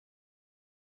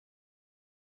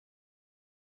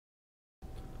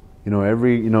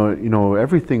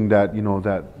everything that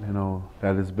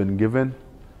has been given,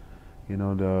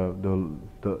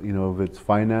 of its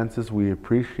finances. We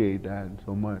appreciate that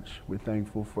so much. We're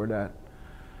thankful for that.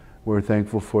 We're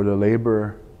thankful for the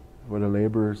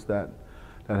laborers that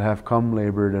have come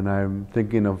labored. And I'm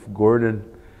thinking of Gordon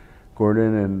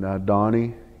and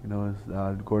Donnie,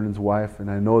 Gordon's wife, and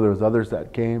I know there's others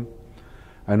that came.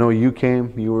 I know you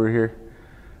came, you were here.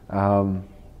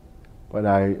 But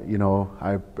I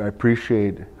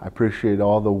appreciate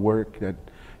all the work that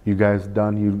you guys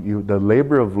done. The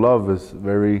labor of love is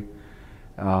very,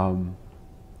 it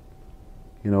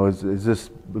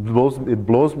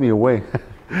blows me away.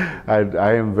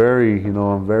 I am very,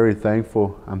 I'm very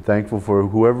thankful. I'm thankful for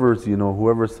whoever's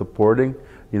supporting,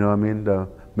 the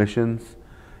missions,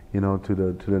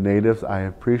 to the natives. I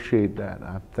appreciate that.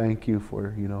 I thank you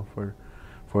for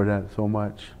that so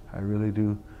much. I really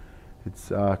do.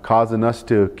 It's causing us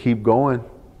to keep going.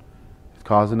 It's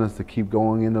causing us to keep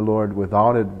going in the Lord.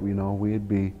 Without it, we'd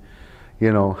be, we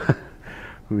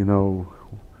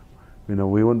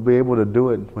wouldn't be able to do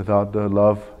it without the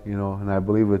love, and I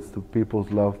believe it's the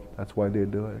people's love. That's why they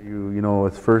do it.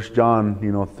 It's 1 John,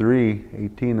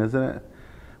 3:18, isn't it?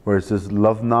 Where it says,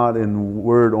 love not in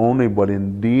word only, but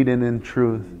in deed and in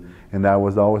truth. And that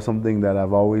was always something that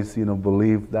I've always,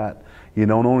 believed, that you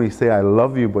don't only say I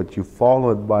love you, but you follow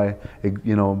it by,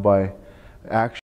 by action.